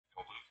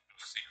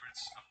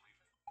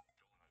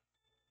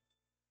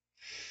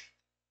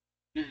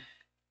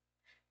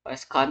I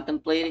was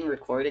contemplating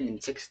recording in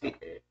 60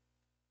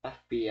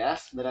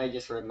 FPS, but I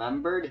just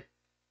remembered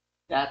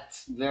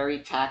that's very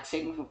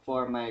taxing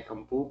for my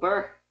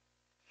computer.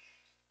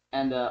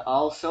 And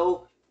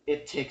also,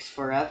 it takes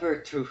forever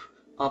to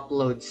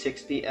upload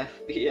 60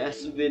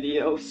 FPS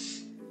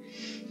videos.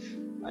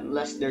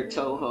 Unless they're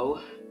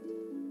Toho.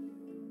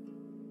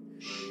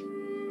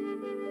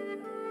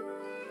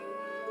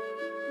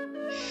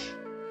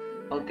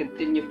 I'll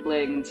continue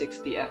playing in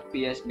 60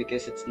 FPS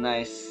because it's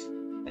nice.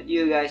 But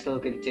you guys will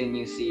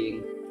continue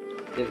seeing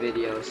the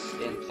videos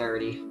in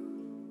 30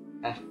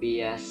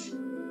 FPS.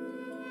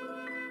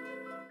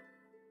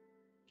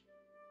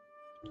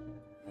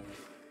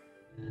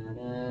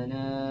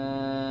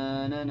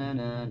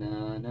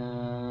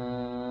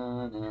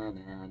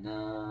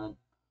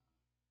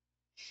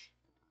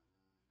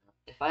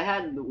 If I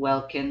had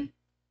Welkin,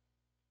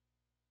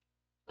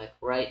 like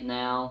right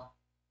now,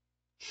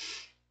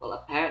 well,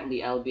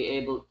 apparently I'll be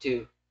able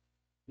to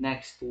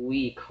next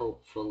week,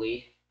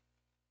 hopefully,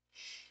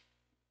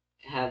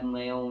 have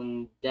my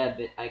own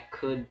debit. I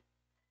could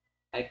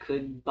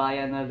buy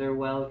another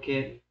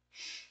Welkin.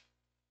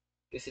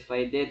 Because if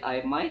I did,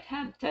 I might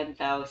have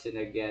 10,000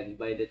 again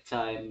by the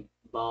time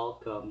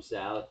Ball comes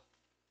out.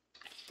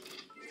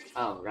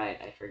 Oh, right,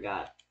 I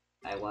forgot.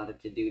 I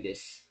wanted to do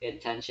this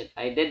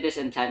I did this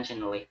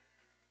intentionally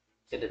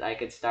so that I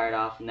could start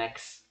off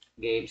next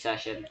game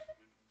session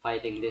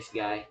fighting this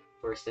guy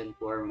first and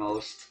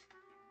foremost.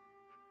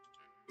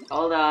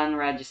 Hold on,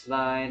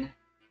 Regisvine.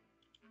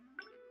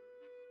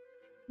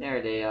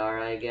 There they are,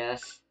 I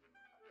guess.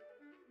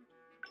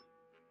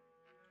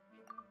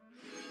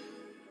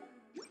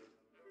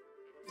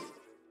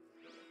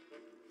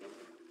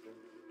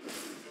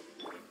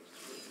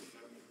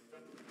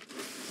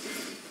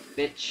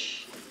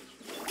 Bitch.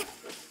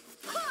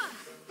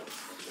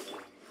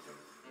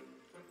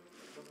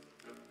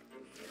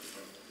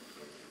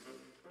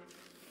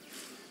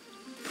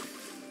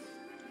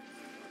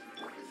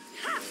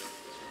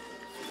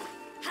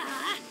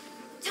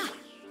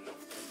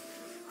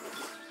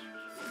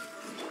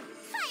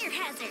 Fire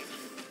hazard.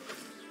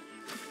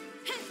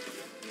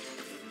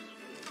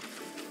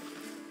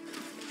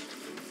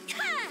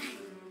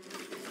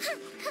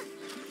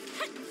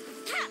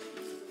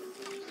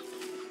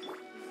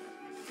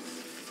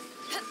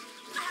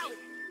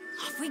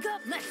 Off we go.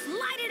 Let's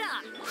light it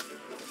up.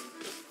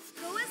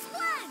 Go as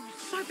one.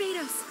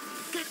 Barbados.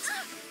 Gotcha.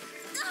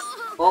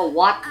 Oh,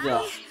 what the? I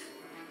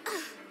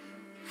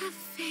have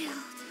failed.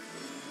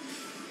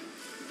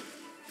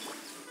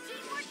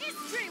 Teamwork is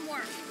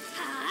dreamwork.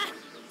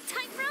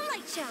 Time for a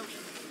light show.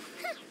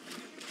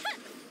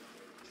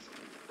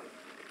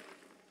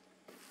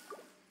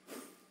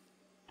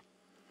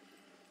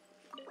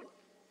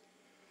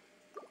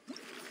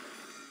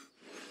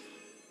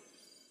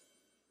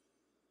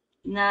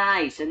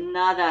 Nice,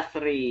 another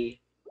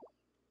 3.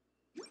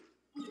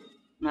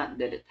 Not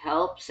that it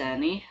helps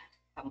any.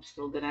 I'm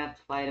still gonna have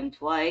to fight him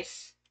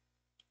twice.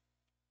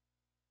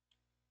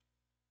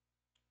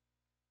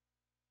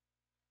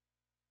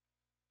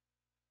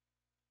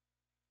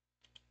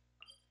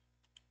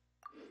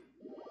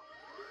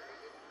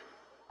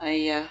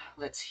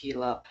 Let's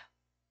heal up.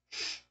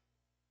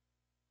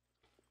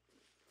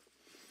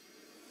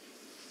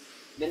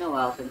 Been a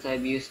while since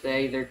I've used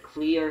either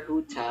Klee or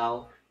Hu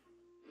Tao.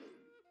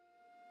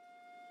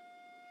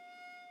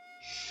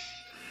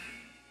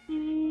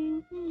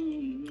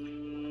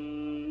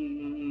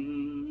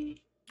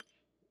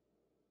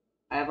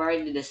 I've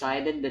already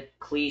decided that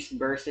Klee's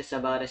burst is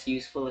about as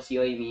useful as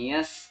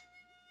Yoimiya's.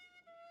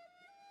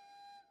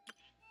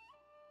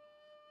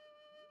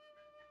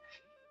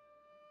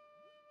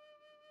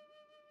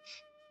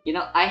 You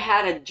know, I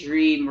had a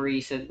dream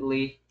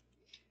recently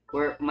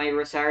where my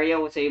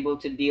Rosario was able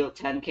to deal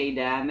 10k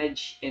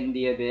damage in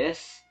the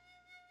Abyss.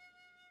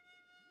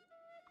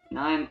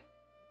 Now I'm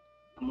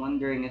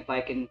wondering if I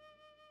can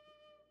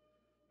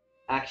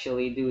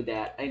actually do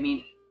that. I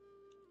mean,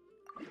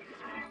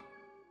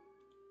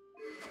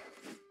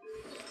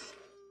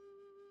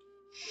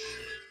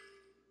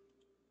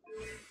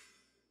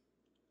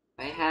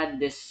 I had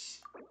this.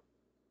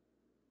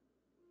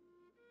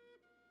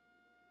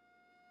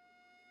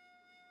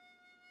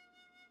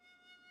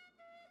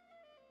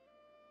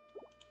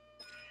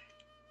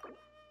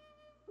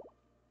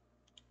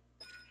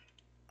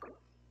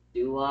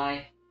 Do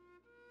I?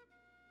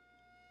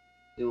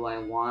 Do I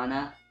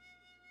wanna?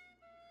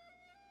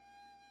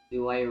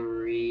 Do I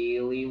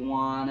really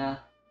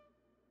wanna?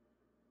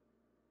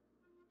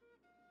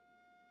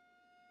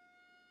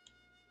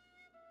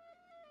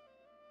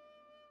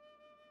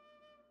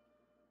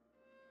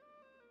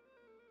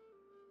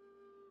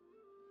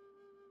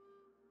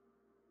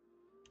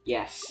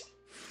 Yes.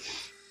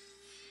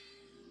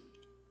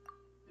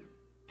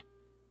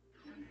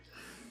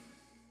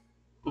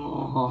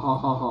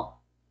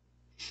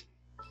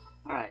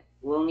 Alright,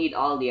 we'll need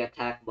all the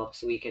attack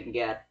buffs we can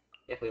get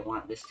if we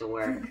want this to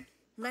work.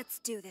 Let's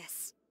do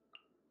this.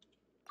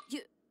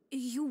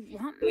 You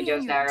want me Tujo on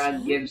your Sarah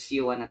team? gives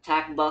you an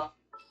attack buff,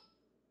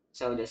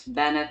 So does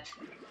Bennett.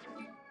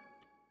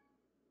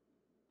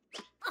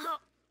 Oh,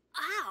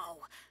 ow!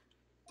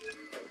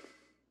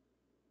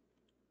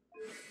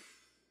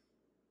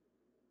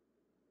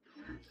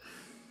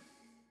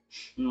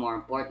 More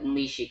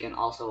importantly, she can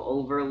also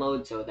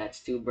overload, so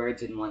that's two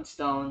birds in one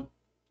stone.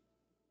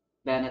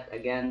 Bennett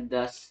again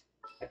does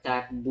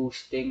attack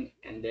boosting,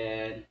 and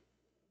then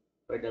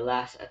for the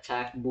last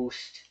attack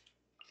boost,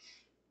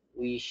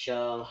 we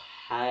shall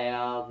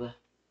have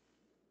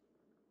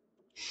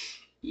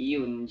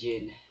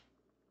Yunjin.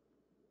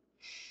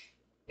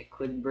 I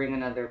could bring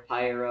another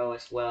Pyro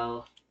as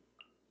well,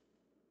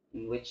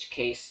 in which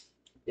case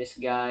this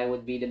guy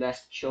would be the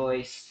best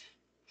choice.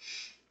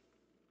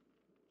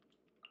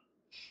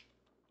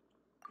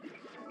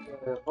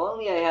 If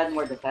only I had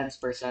more defense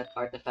percent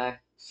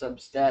artifact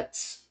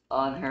substats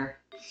on her.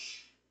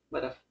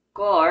 But of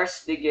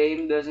course, the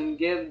game doesn't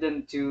give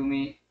them to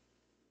me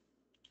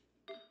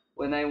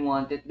when I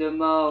want it the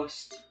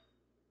most.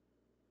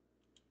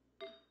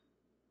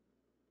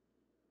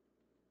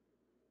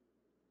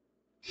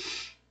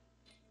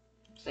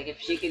 It's like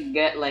if she could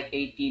get like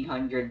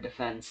 1800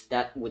 defense,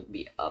 that would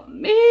be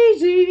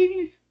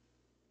amazing!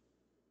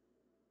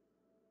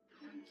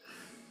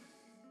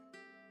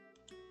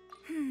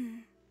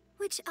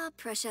 Which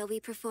opera shall we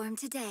perform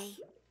today?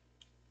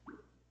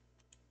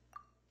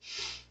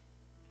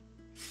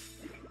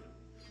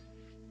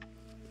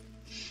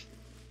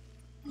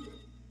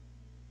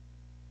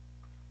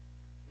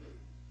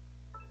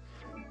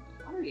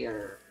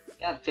 Warrior.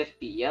 You have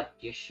 50, yep,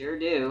 you sure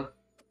do.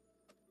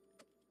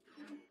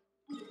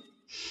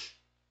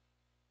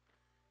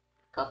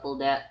 Couple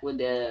that with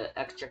the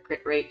extra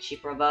crit rate she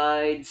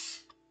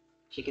provides.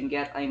 She can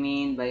get, I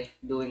mean, by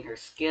doing her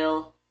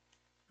skill.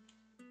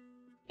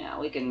 Yeah,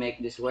 we can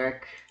make this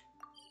work.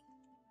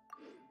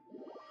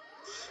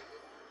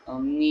 I'll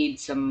need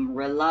some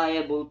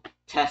reliable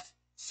test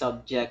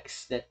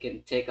subjects that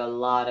can take a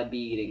lot of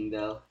beating,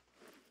 though.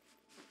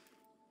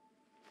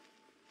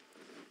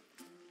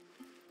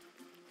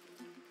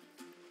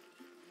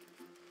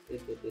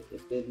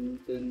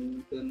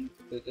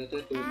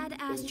 Ad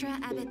Astra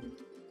Abbott.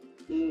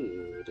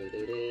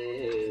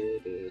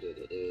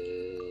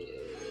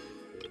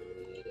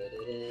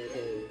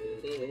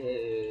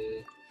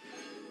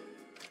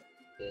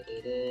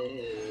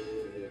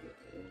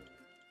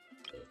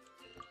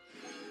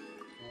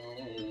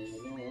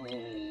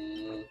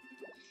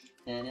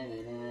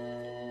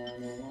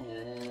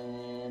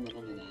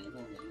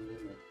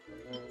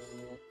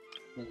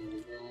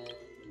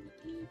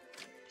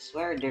 I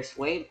swear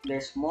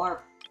there's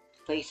more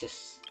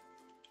places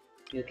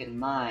you can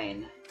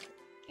mine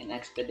in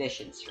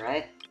expeditions,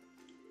 right?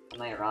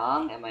 Am I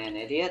wrong? Am I an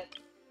idiot?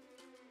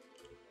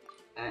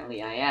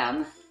 Apparently I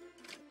am.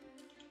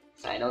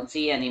 So I don't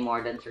see any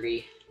more than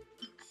 3.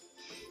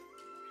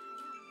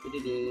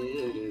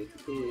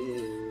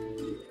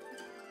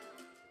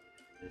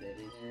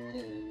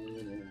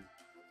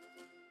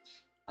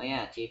 Oh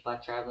yeah,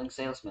 Teapot Traveling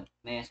Salesman.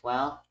 May as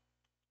well.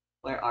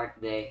 Where art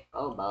they?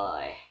 Oh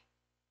boy.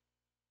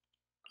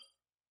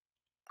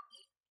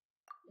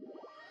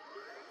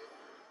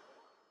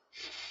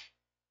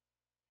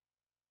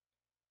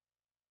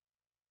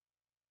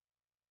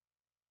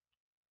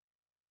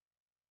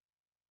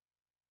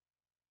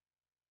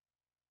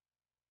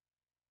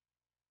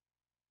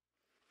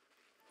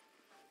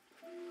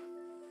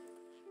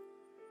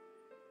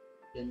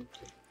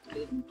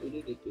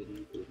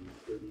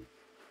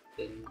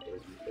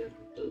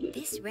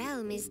 This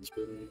realm is...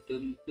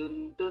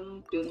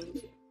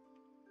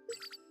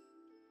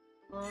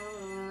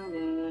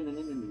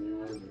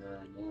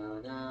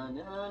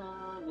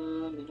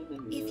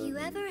 If you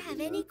ever have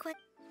any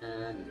questions...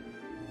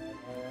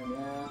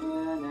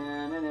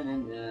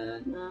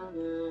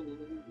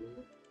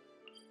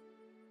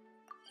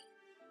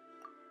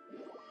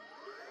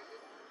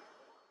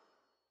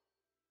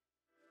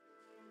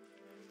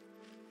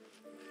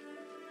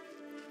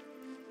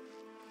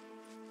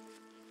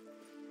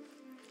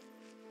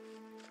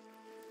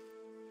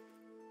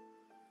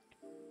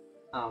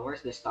 Oh,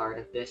 where's the start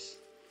of this?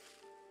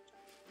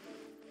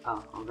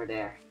 Oh, over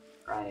there.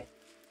 Right.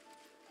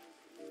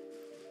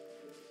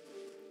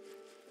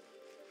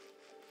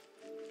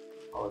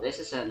 Oh, this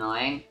is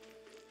annoying.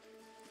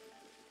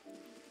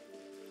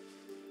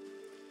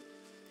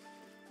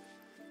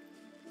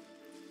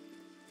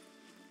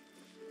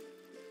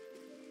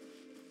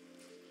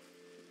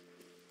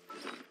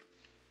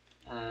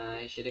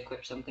 I should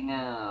equip something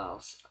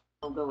else.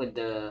 I'll go with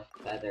the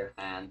feather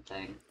fan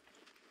thing.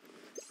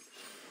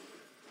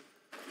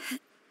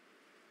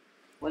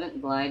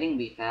 Wouldn't gliding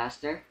be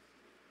faster?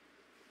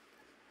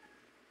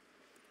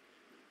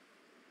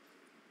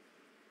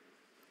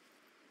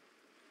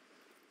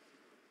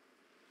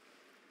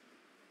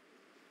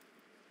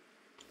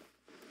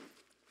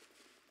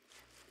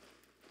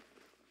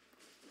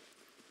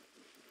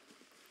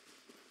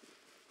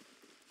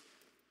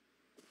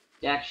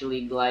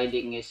 Actually,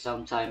 gliding is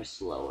sometimes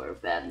slower,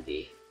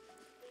 Bandy.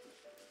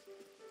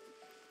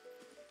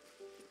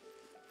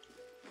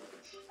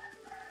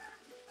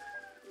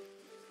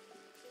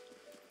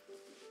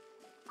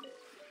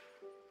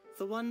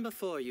 The one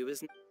before you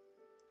is...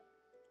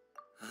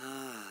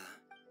 Ah.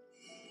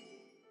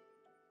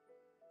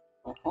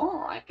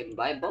 Oh, I can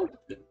buy both of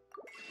them.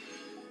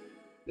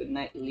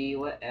 Goodnight,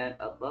 Liwa, and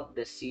Above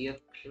the Sea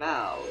of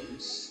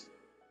Clouds.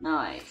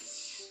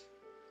 Nice.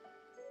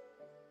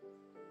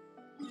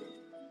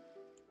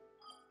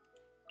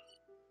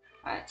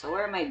 Alright, so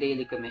where are my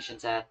daily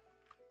commissions at?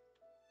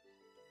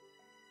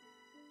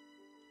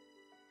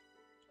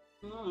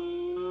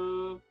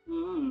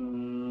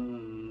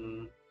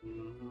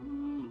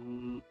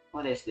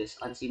 What is this?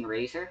 Unseen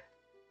Razor?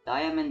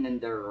 Diamond in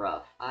the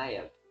Rough.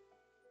 I've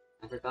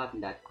forgotten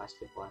that quest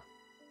before.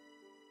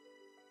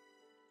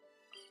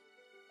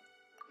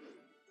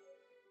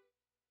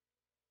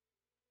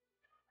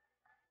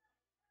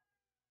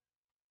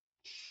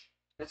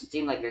 Doesn't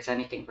seem like there's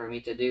anything for me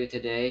to do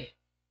today,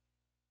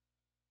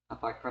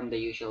 apart from the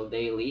usual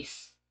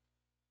dailies.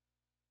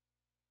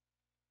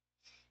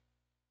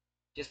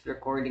 Just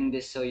recording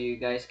this so you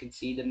guys can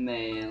see the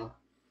mail.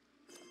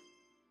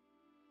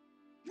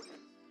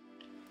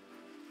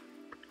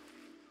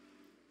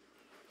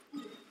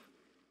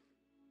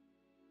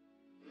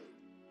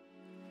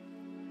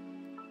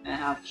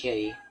 How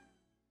shitty.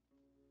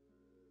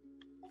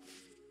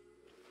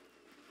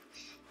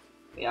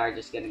 We are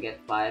just gonna get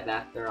 5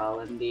 after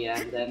all in the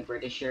end, I'm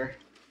pretty sure.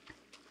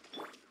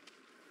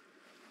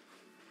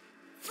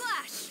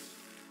 Flash!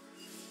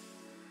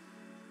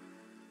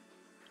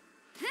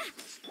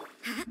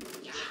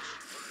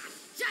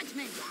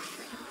 Judgment!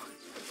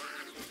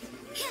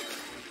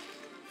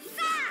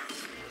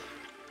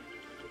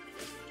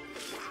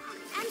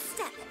 And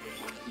step!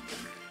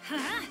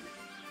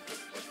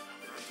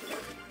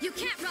 You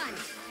can't run!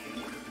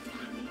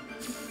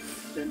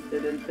 Dun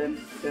dun dun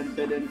dun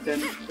dun dun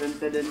dun dun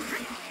dun dun.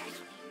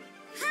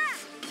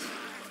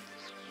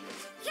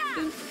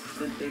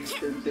 Dun dun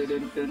dun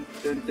dun dun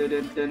dun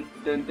dun dun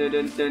dun dun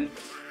dun dun.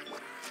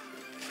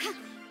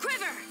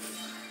 Quiver!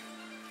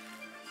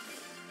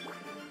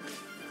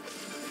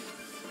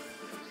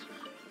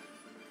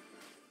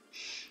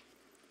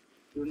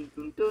 Dun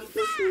dun dun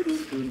dun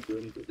dun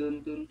dun dun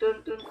dun dun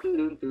dun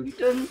dun dun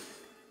dun.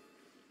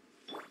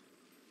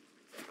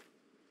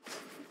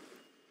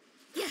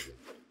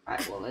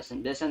 Alright, well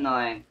isn't this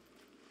annoying?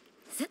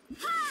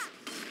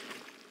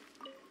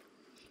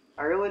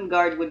 A Ruin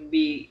Guard would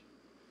be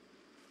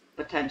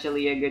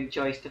potentially a good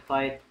choice to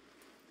fight.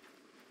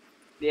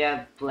 They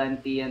have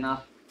plenty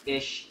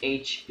enough-ish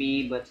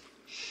HP, but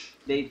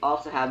they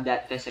also have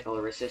that physical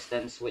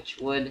resistance, which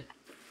would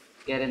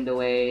get in the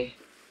way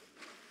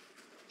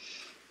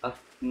of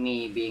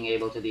me being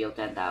able to deal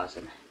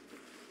 10,000.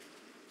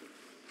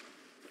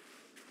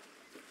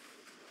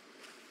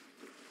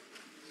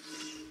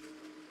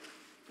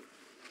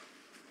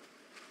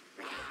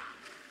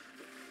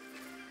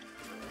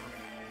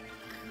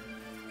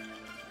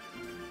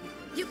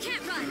 You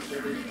can't run!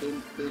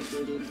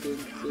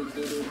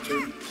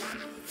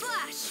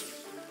 Flash!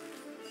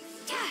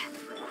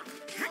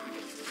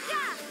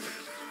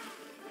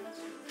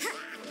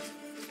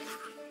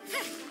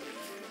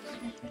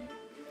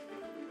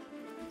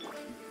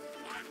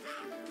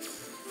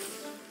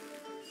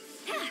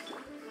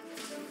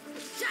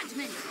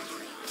 Judgment!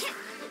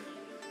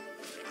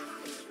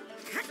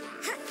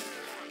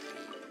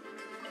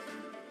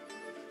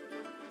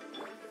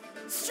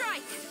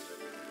 Strike!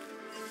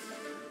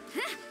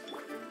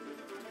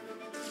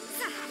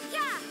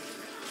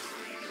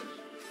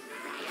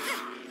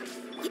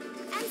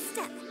 And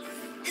step.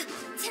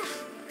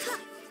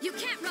 You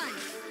can't run.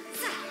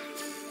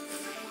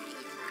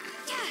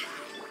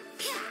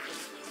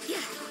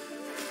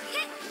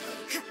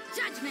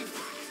 Judgment.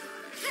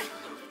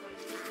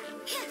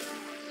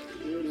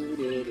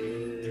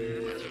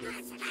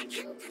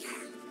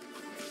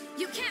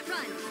 You can't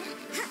run.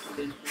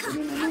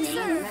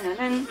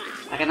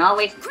 I can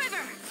always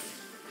Quiver.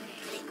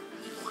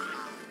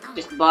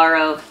 just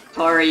borrow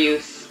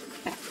Torius.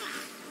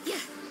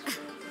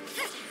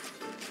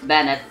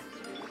 Bennett.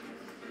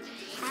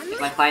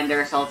 If I find the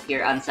results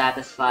here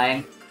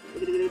unsatisfying.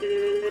 You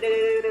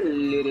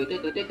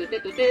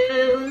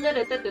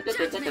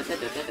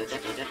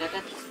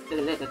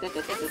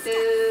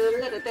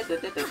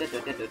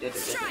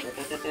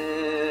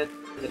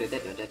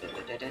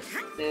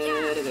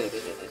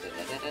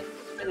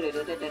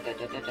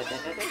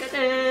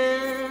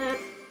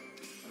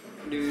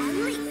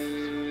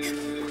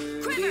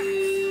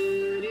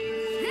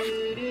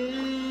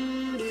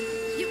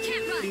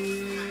can't run.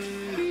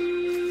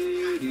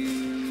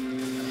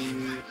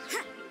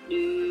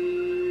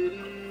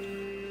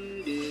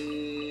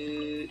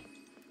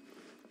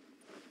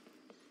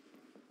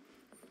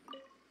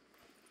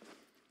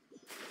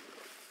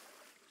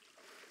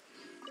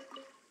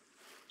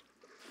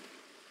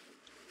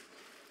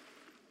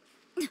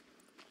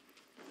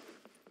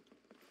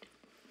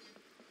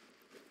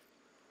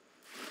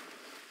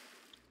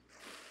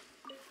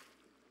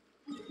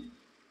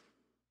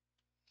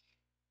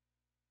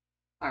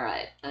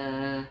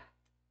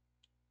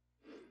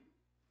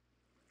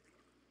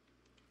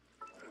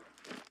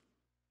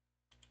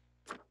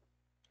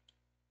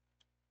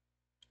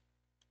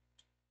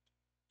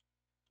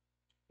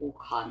 Who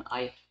can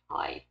I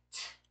fight?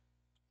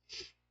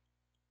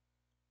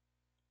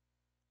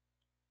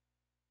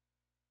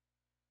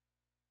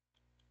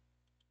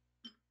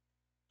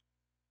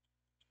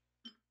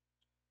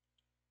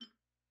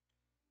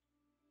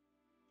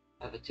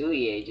 A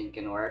Fatui agent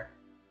can work.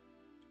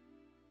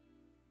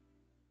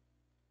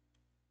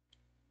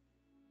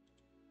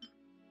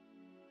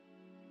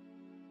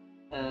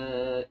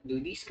 Do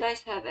these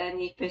guys have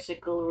any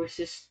physical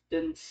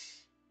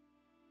resistance?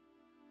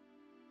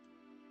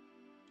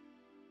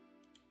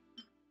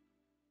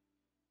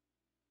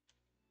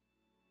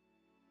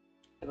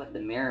 How about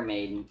the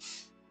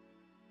mermaids?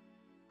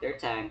 They're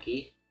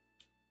tanky.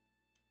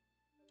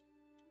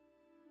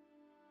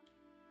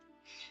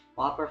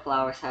 Whopper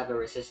flowers have a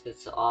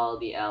resistance to all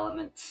the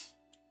elements.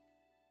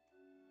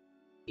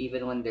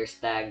 Even when they're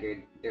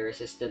staggered, the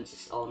resistance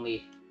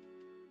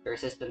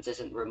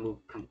isn't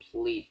removed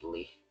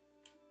completely.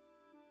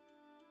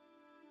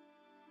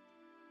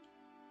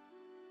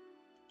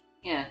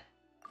 Yeah,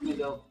 let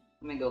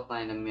me go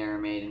find a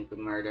mermaid to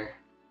murder.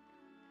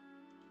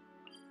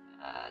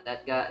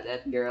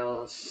 That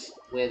girl's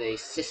with a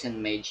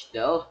Sisson mage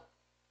though.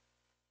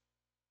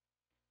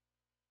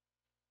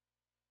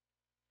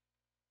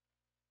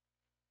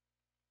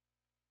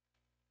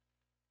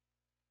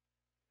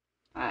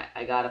 Alright,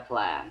 I got a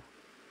plan.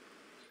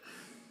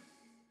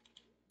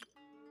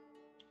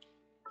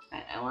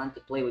 I want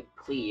to play with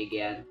Klee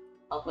again.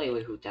 I'll play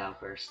with Hu Tao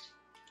first.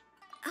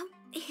 Oh,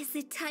 is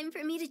it time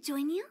for me to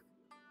join you?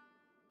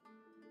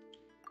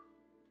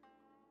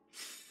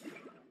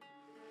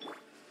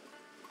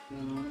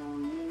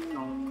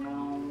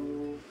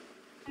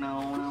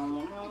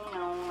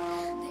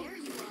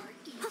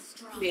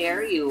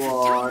 There you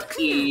are,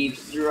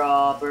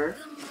 eavesdropper.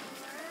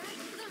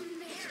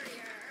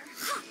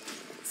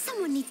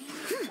 Someone needs...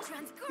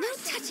 No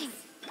touching!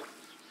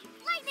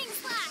 Lightning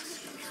flash!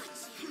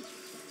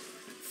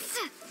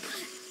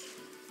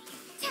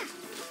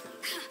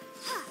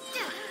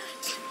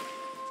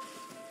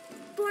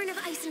 Born of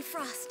ice and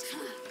frost.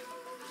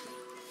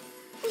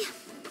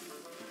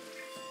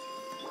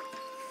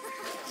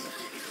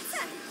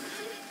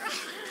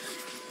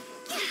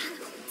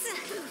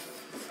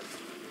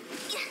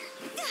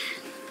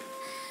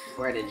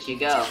 Where did she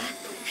go?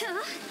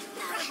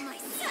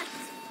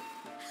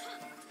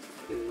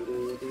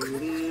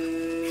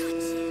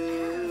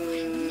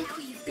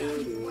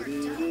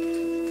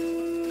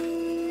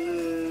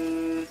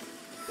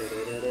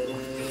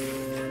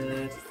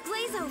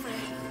 Blaze over.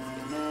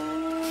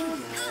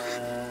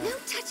 No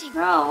touching.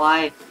 No,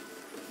 why?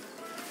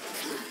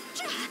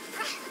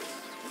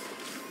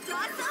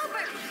 God's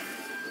over.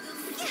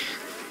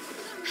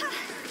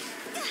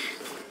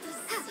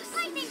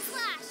 Lightning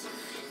flash.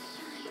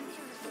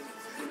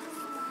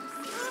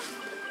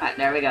 Alright,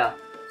 there we go.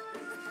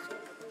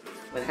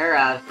 With her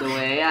out of the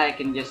way, I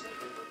can just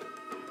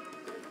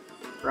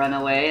run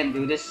away and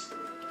do this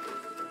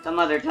some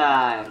other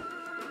time.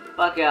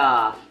 Fuck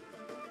off.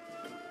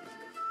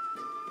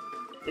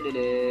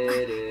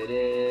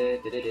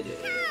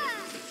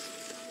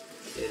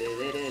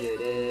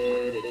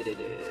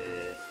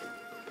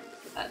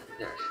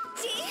 There.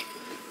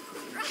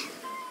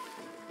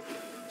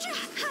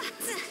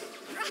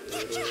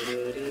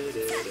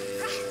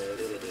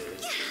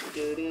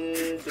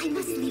 I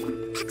must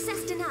leave.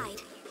 Access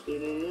denied.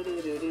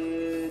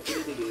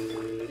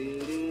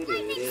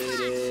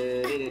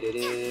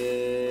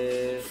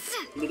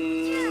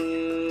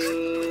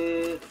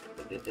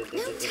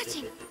 No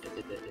touching.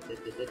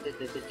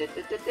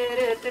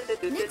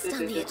 Next on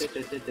the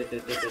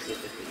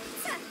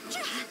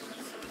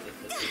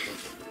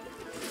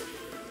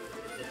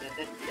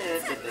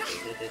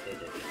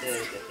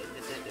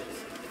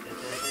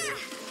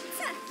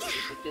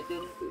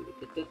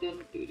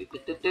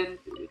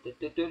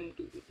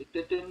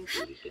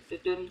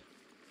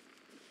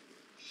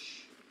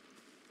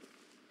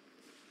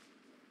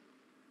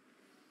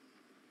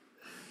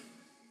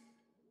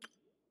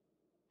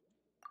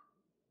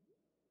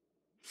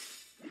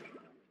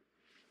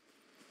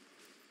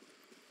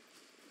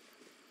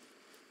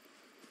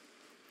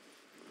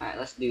Alright,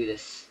 let's do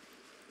this.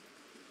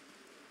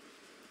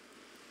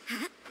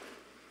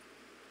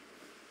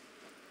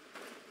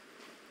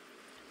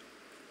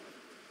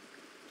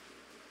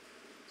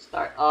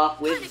 Start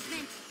off with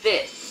Punishment.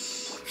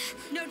 this.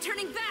 No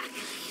turning back.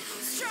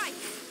 Strike.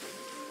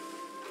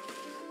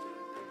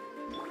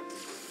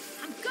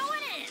 I'm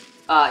going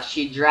in.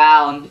 She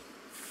drowned.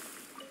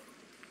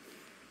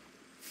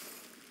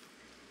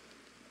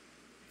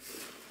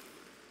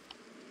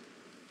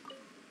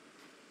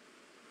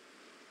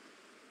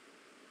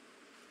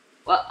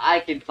 Well, I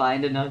can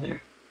find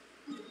another.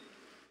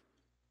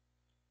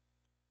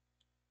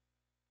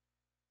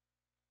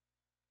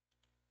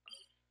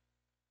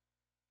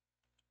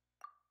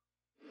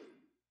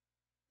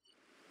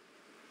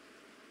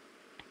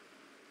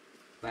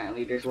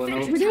 Apparently there's one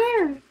over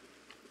there.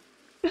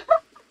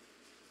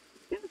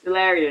 It's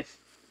hilarious.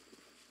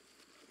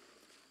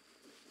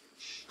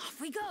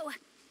 Off we go.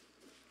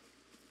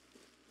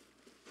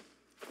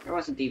 There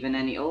wasn't even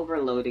any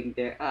overloading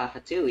there.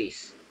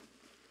 Fatuis.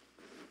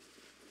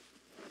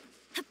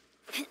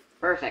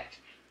 Perfect.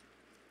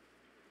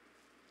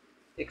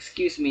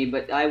 Excuse me,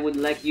 but I would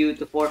like you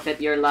to forfeit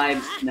your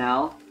lives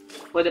now,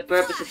 for the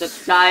purposes of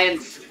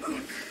science.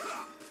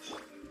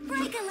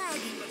 Break a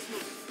leg.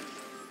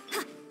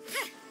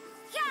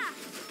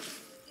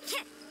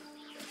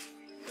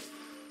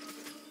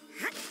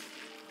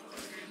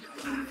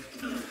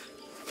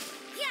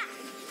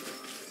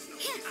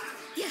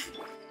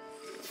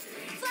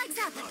 Flags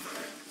up.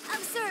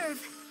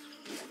 Observe.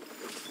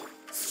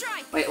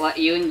 Strike. Wait, what?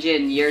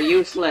 Yunjin, you're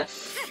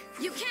useless.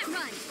 You can't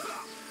run.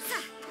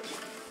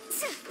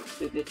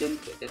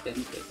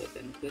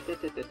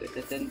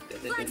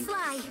 Flag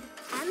fly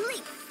and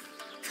leap.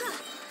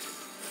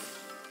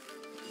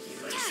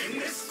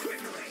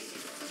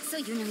 So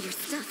you know your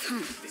stuff,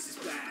 huh? This is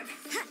bad.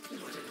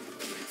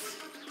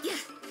 Yeah.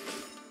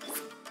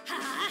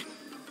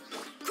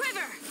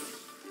 Quiver.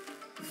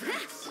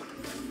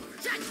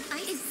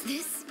 Is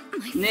this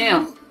my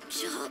Nail. final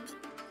job?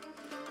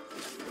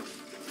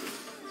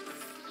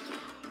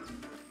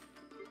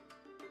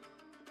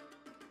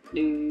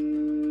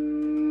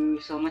 Do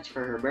so much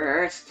for her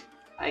burst.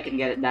 I can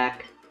get it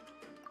back.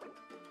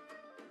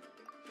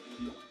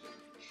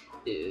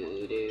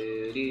 Do,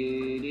 do, do,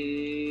 do.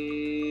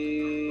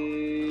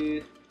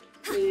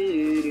 Do,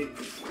 do, do,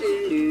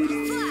 do,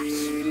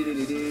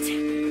 do, do,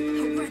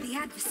 A do. worthy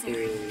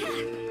adversary.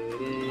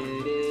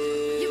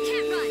 You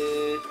can't run.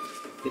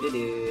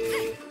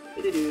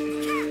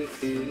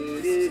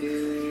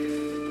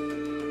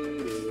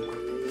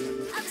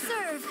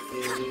 Observe.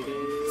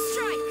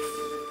 Strike.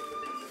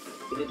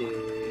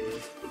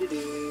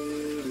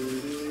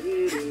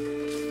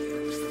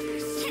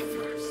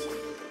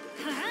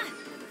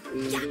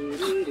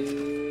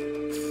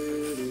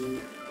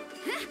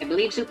 I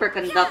believe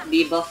Superconduct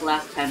debuff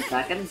lasts 10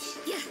 seconds.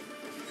 Yeah.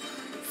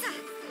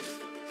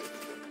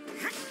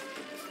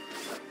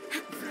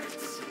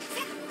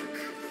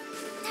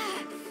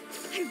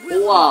 I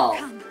will Wow.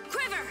 overcome.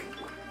 Quiver.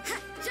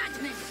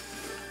 Judgment.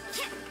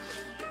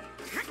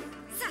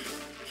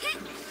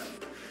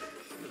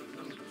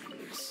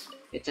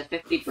 It's a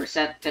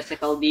 50%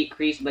 physical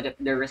decrease, but if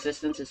the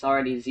resistance is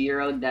already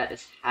zeroed, that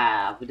is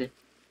halved.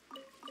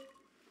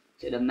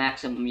 So the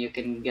maximum you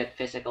can get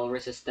physical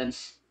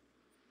resistance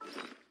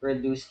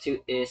reduced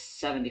to is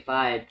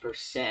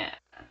 75%.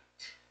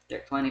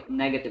 They're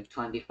negative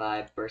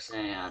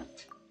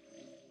 25%.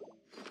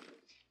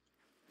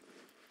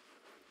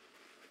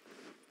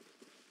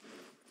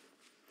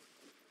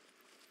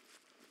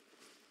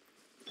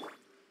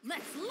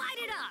 Let's light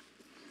it up.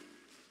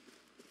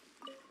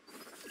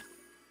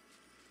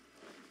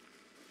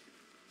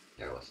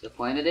 There was the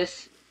point of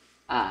this.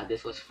 Ah,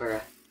 this was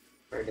for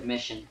the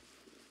mission.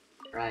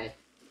 Right.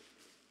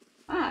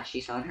 Ah,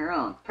 she's on her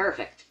own.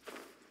 Perfect.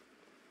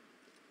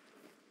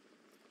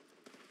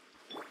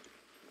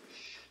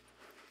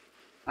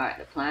 Alright,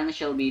 the plan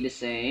shall be the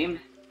same.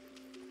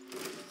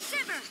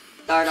 Shiver.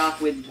 Start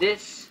off with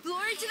this.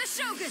 Glory to the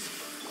Shogun.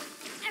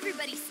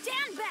 Everybody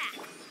stand back.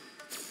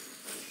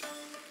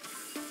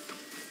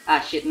 Ah,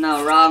 shit,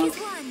 no, wrong. Is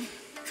one.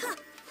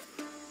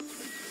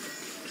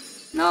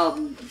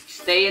 No,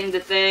 stay in the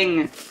thing.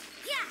 Yeah.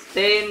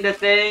 Stay in the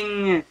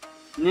thing.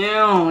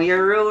 No,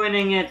 you're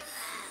ruining it.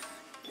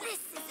 This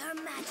is Her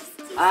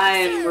Majesty's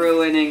I'm service.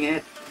 ruining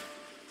it.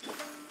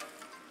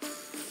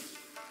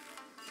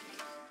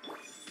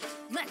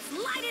 Let's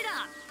light it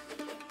up.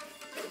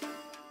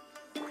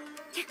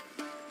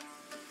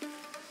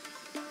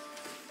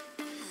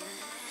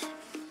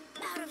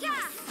 Out of my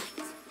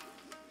sight.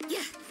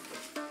 Yeah.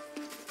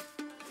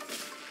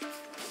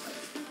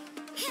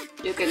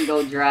 You can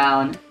go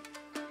drown.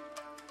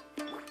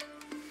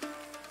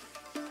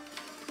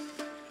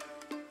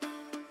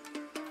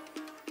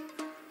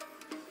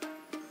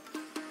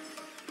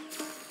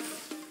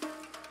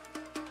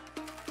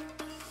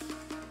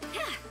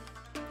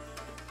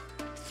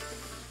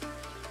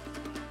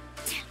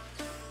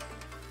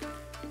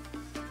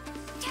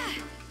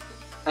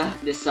 Ah,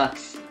 this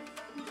sucks.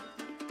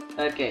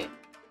 Okay.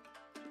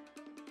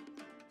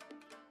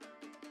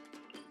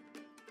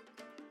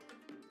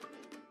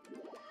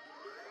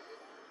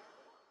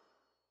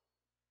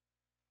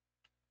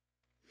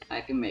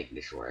 I can make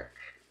this work.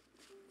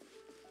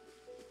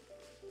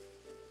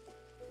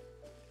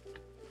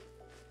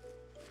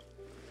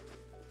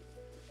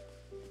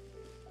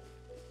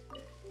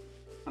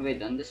 Have I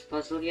done this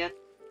puzzle yet?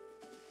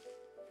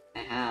 I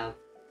have.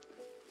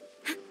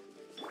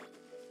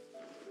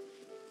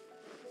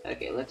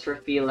 Okay, let's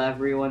refill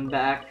everyone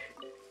back.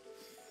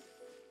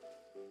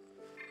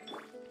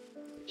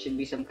 Should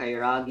be some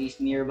Kairagis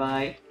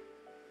nearby.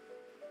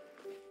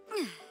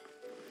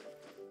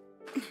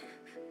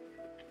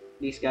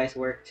 These guys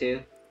work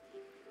too.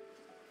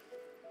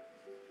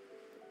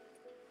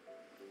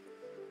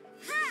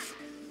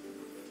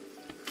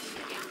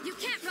 You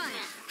can't run.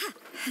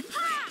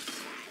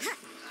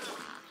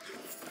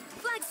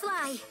 Flags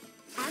fly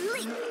and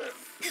leap.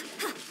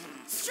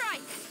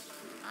 Strike.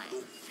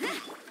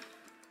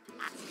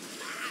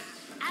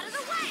 Out of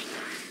the way.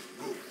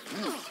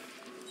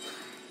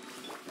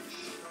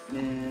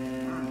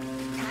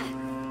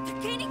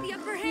 Gaining the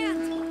upper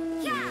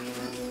hand. Yeah.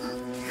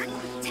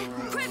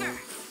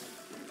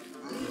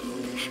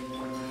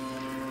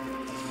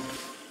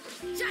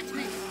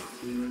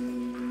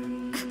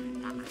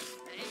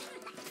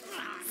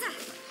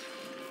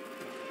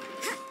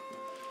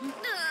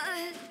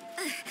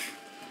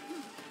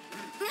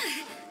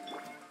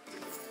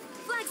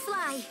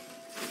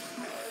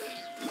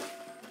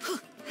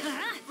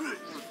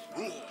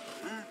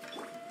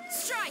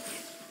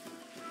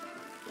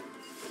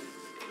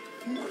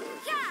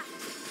 Yeah.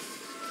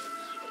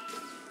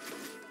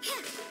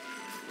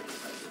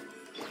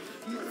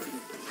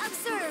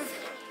 Observe.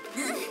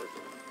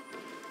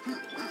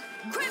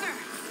 Quiver.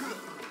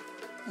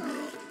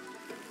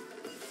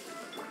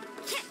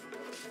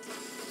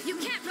 You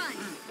can't run.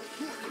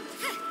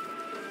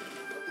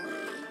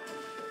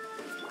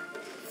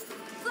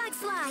 Flag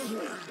fly.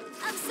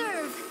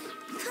 Observe.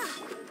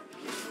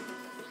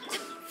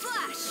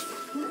 Flash.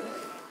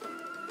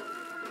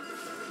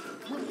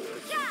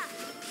 Yeah.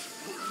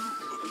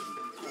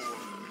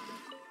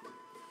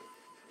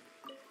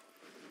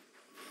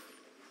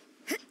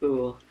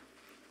 Cool.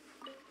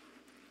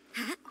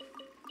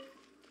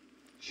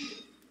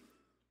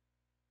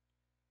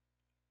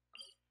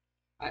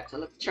 Alright, so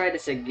let's try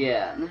this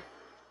again.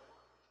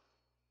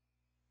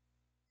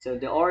 So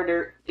the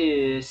order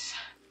is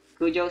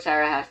Kujo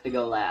Sarah has to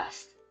go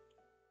last.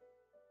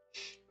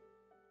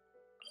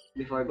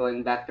 Before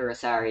going back to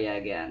Rosaria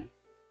again.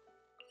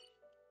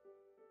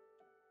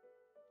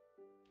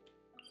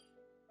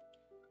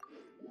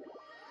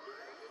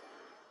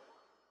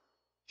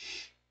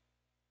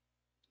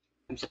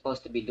 I'm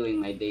supposed to be doing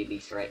my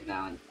dailies right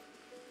now.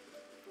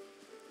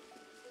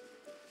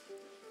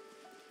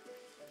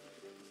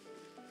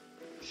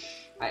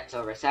 Alright,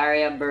 so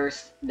Rosaria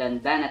burst, then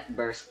Bennett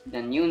burst,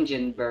 then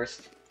Yunjin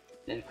burst,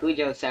 then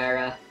Kujo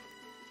Sarah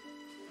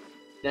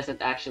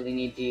doesn't actually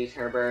need to use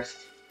her burst.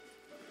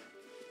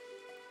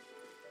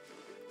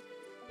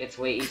 It's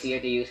way easier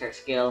to use her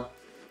skill.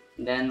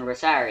 Then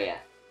Rosaria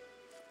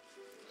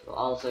will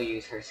also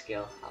use her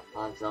skill. A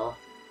puzzle.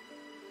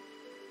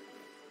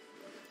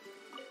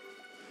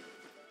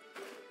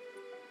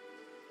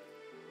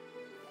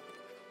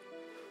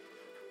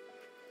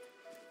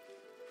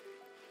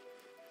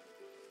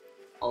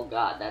 Oh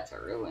god, that's a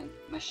ruin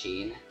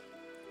machine.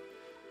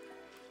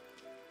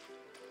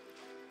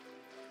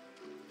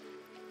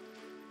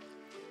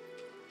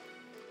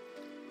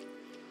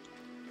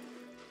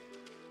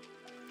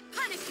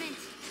 Punishment.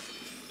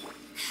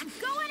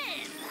 Going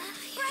in.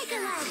 Break a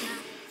leg.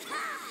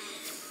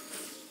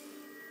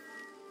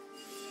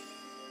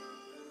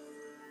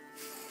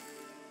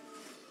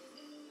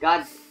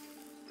 God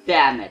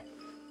damn it.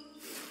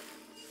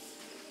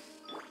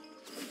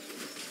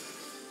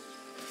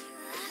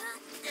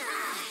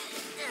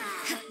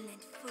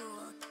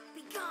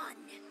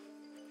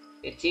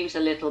 It seems a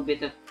little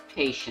bit of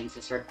patience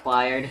is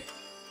required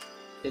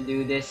to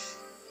do this.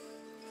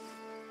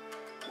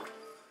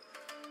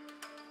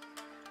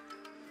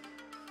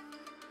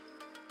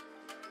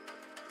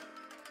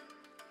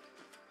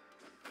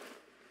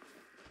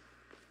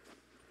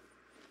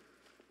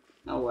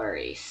 No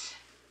worries.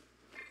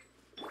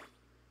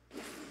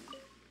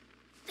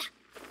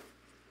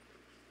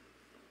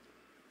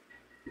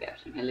 We have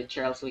some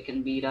Hilichurls we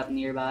can beat up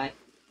nearby.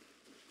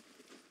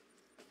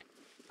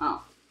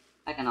 Oh,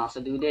 I can also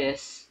do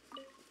this.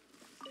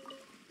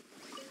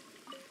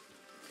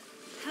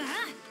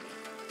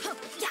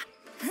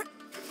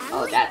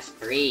 Oh, that's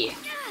 3.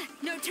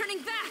 No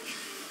turning back.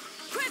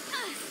 Grip.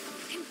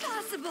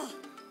 Impossible.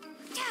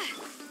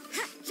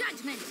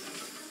 Judgment.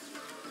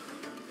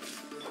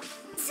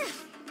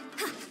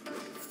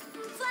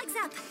 Flags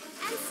up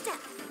and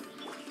step.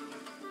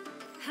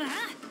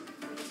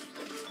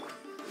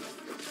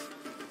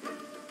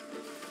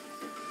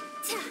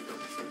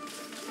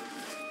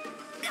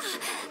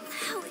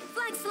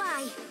 Flags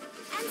fly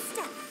and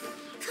step.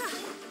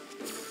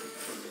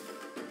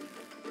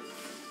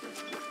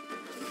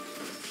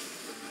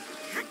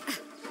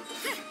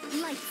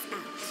 Lights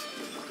out.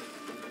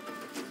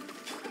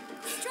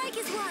 Strike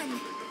is one.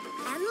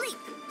 And leap.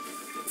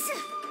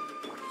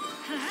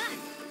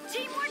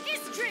 Teamwork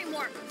is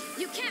dreamwork.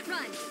 You can't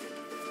run.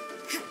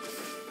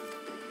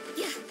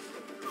 Yeah.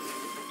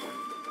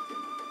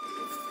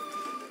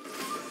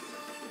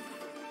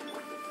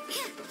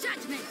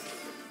 Judgment.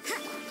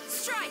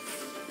 Strike.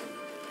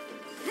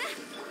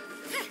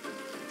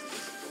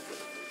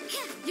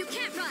 You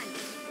can't run.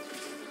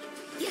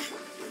 Yeah.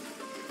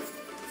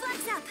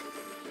 Flags up.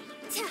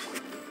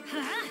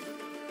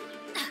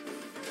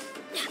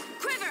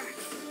 Quiver.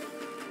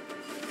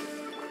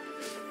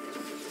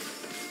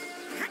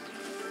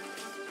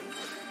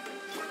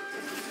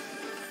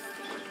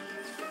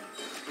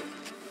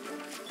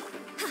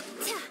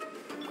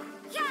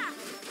 Yeah.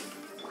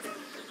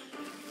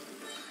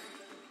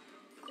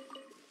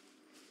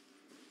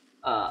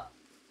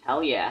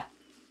 Hell yeah.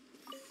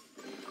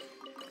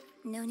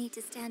 No need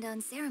to stand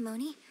on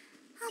ceremony.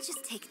 I'll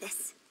just take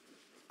this.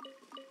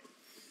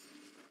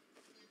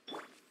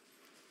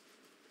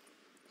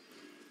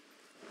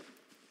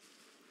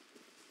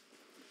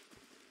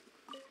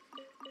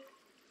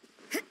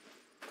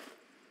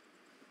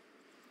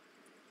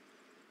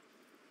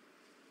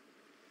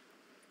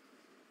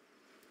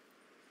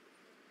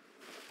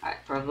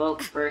 Alright,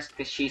 provoke first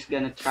because she's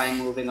gonna try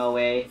moving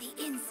away.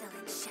 The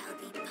insolent shall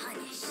be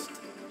punished.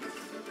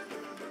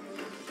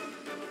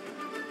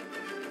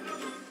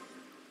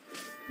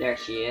 There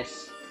she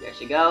is. There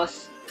she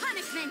goes.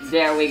 Punishment.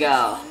 There we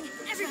go.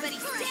 Everybody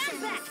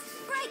stand back.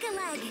 Break a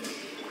leg.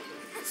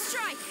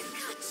 Strike.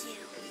 Got you.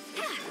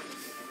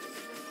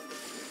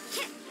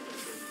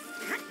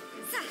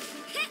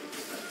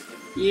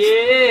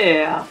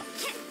 Yeah!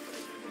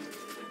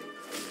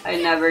 I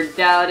never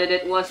doubted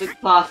it wasn't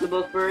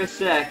possible for a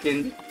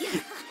second.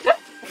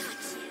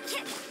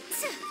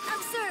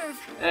 Observe.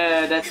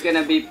 That's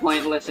gonna be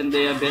pointless in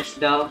the abyss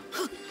though.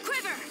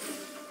 Quiver.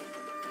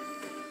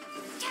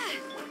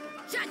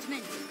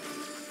 Judgment.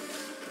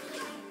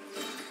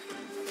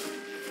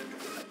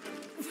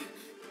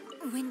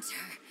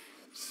 Winter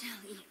shall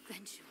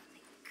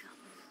eventually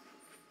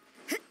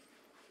come.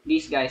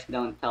 These guys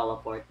don't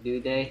teleport,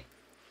 do they?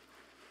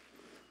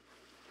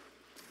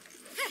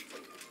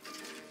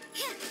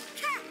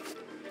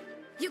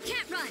 You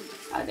can't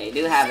run. They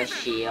do have a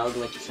shield,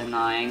 which is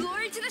annoying.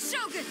 Glory to the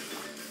Shogun.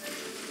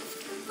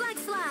 Flag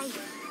fly.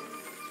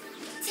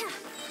 Yeah.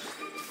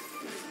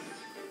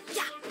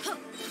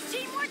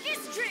 Teamwork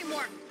is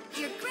dreamwork.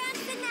 Your grand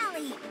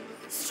finale.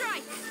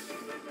 Strike.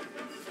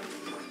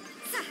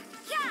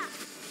 Yeah.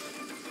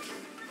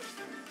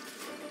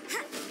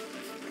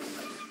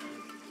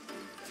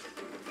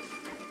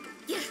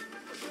 Yeah.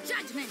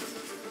 Judgment.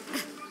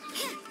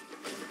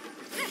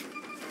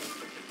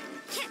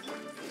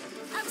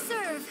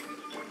 Observe.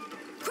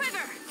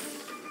 Quiver.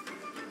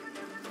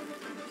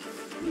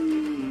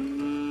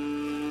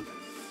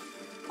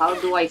 How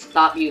do I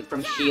stop you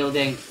from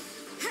shielding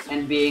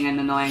and being an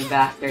annoying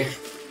bastard?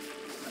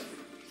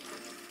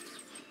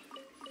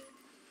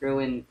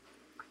 Ruin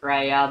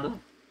Crab.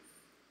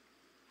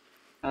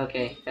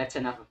 Okay, that's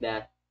enough of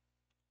that.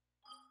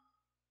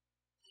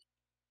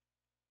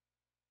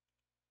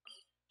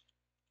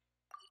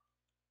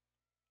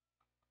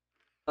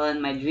 Well,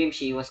 in my dream,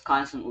 she was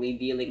constantly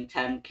dealing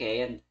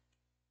 10k, and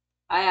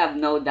I have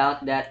no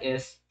doubt that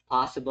is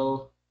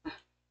possible.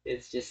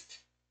 It's just,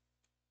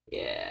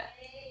 yeah.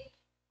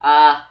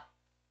 Huh?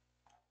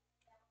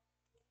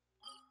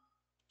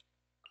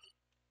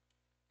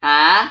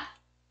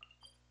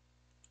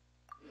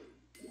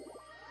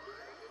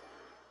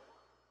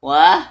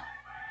 What?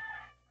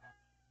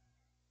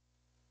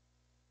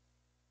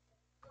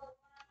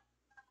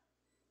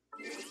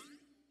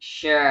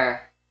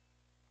 Sure.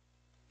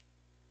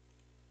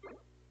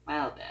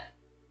 Well then.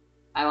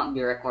 I won't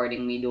be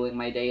recording me doing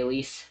my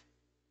dailies.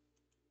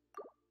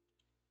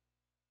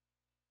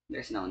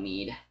 There's no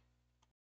need.